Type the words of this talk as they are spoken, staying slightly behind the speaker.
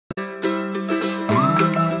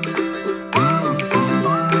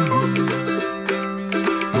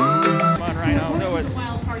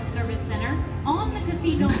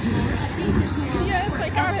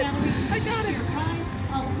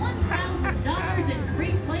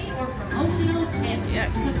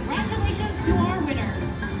Yes. Congratulations to our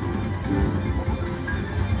winners.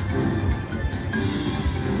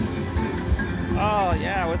 Oh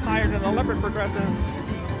yeah, it was higher than the leopard progressive.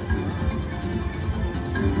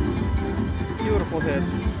 Beautiful hit.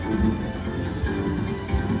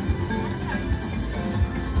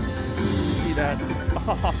 See that?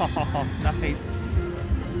 Oh, nice.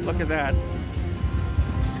 Look at that.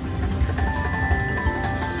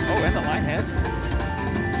 Oh, and the line hit.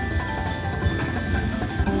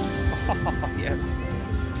 Oh, yes.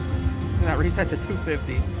 That reset to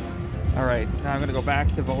 250. All right, now I'm gonna go back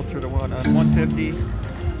to Vulture to 150.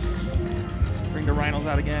 Bring the rhinos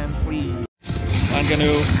out again, please. I'm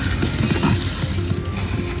gonna.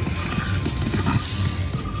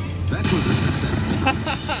 That was a success.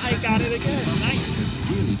 I got it again. Nice. This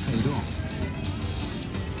really paid off.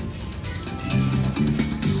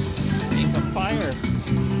 Need some fire.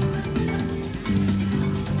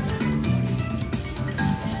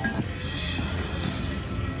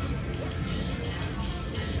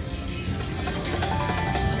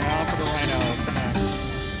 Now for the rhino. Come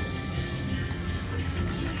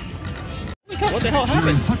on. What the hell You're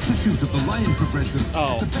happened? in hot pursuit of the lion progressive.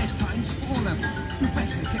 Oh. The bedtime score level. You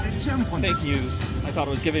better get a jump on it. Fake news. I thought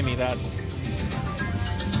it was giving me that.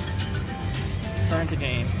 Turn to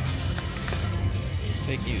game.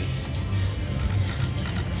 Fake news.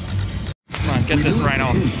 Come on, get this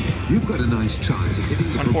rhino. You've got a nice chance of hitting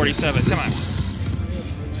the 147. Come on.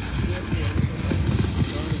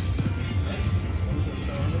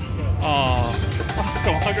 Oh,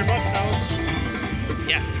 still 100 bucks now.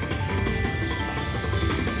 Yes.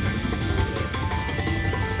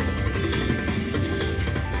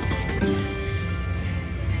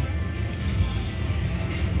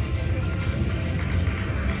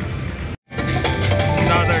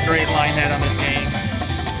 Another great line head on this game.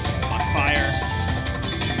 On fire.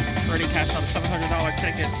 Already cashed on $700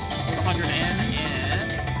 ticket. 100 in and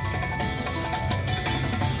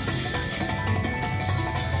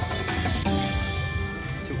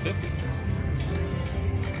 250.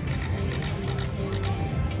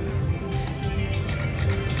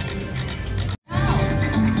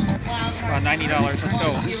 About $90. Let's go.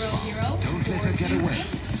 Don't let her get away.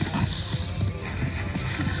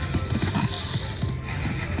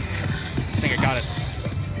 I think I got it.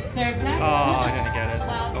 Serve tag. Oh, I didn't get it.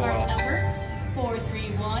 Wild Oh card well. number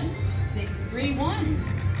 431631.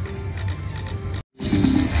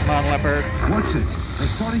 Come on, leopard. Watch it. They're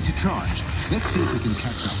starting to charge. Let's see if we can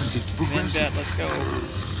catch up and hit Min progressive. bet, let's go.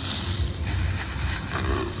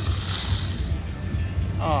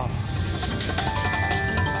 Oh.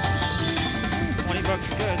 20 bucks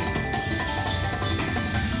is good.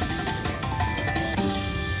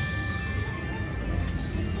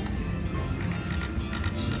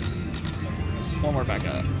 One more back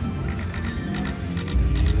up.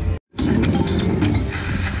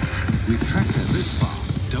 We've tracked her this far.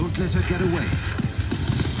 Don't let her get away.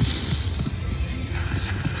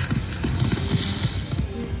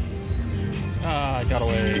 Ah, I got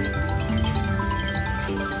away.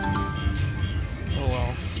 Oh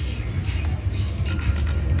well.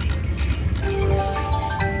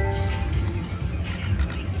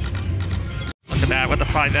 Look at that with the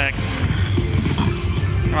 5X.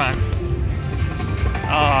 Come on.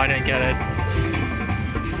 Oh, I didn't get it.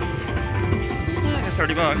 I got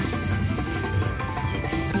 30 bucks.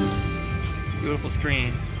 Beautiful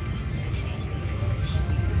screen.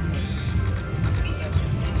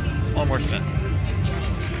 One more spin.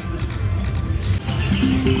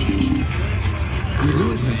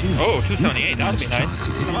 Oh, 278. That would be nice.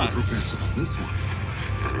 Come on. This one.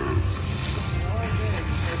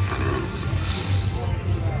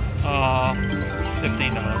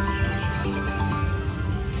 $15.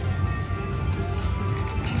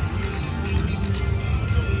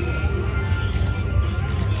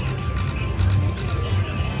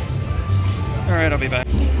 Alright, I'll be back.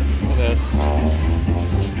 Look at this.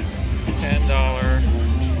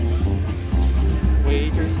 $10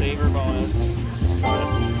 wager saver bonus.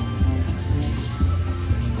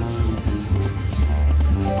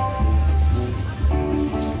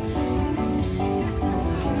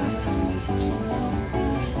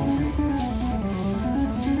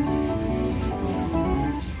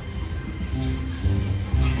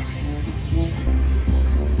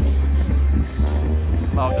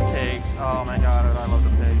 Love the pigs. Oh my god, I love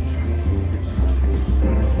the pigs.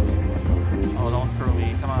 Oh, don't screw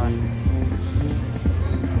me. Come on.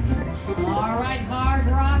 All right, Hard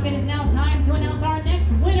Rock. It is now time to announce our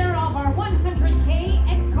next winner of our 100K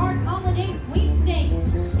X-Card Holiday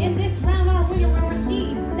Sweepstakes. In this round, our winner will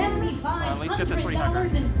receive $7,500 get to 300.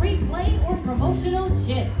 $100 in free play or promotional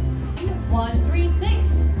chips.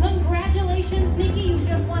 136. Congratulations, Nikki. You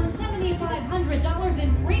just won $7,500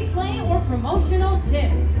 in free play or promotional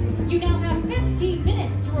chips. You now have 15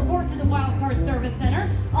 minutes to report to the Wildcard Service Center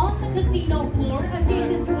on the casino floor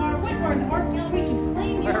adjacent to our Whitworth Art Gallery to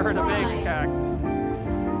claim your Where are the big prize. tax?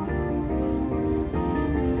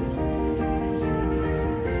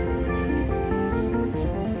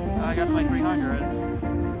 I got my 300.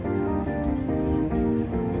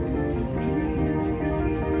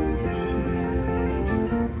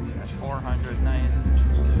 That's 400, nice.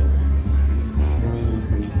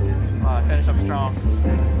 I finished up strong.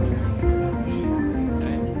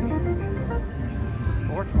 Okay.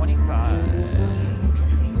 425.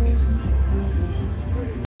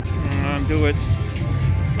 Do it.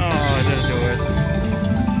 Oh, I didn't do it.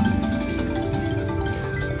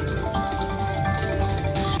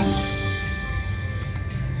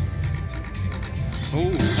 Oh,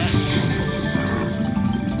 nice.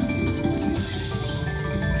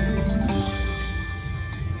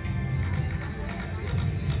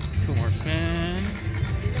 Two more spin.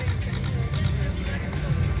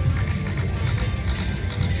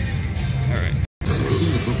 All right.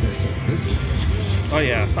 Oh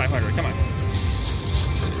yeah, 500. Come on.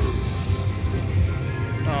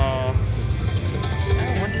 Oh,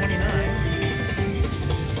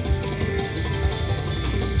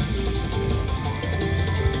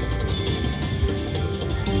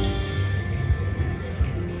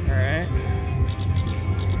 All right.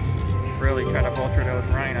 Really try to vulture those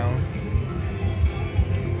rhinos.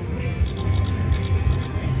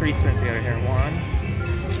 3 spins together here. 1.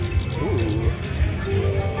 Ooh.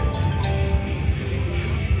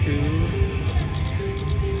 2.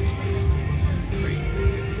 3.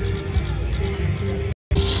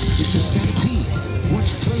 It's a stampede.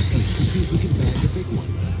 Watch closely to see if we can bag the big one.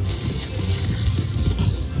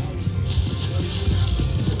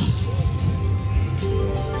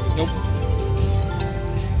 Nope.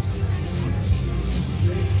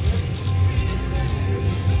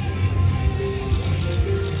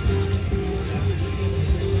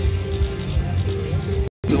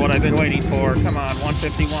 This is what I've been waiting for. Come on,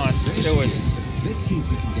 151. Do it. Let's see if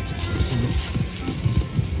we can get a closer look.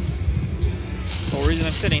 The whole reason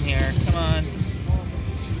I'm sitting here. Come on.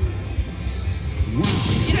 Wow.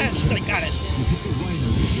 Yes, I got it. You hit the rhino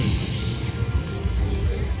with racing.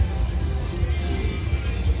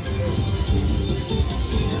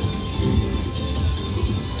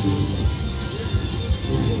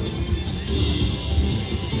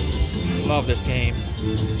 Love this game.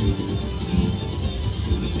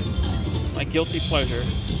 My guilty pleasure.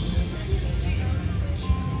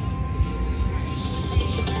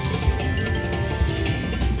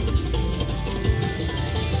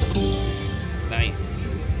 Nice.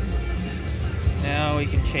 Now we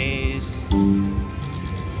can chase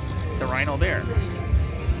the rhino there.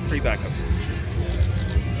 3 backups.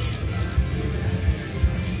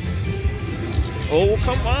 Oh,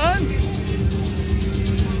 come on!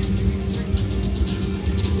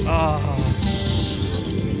 Oh.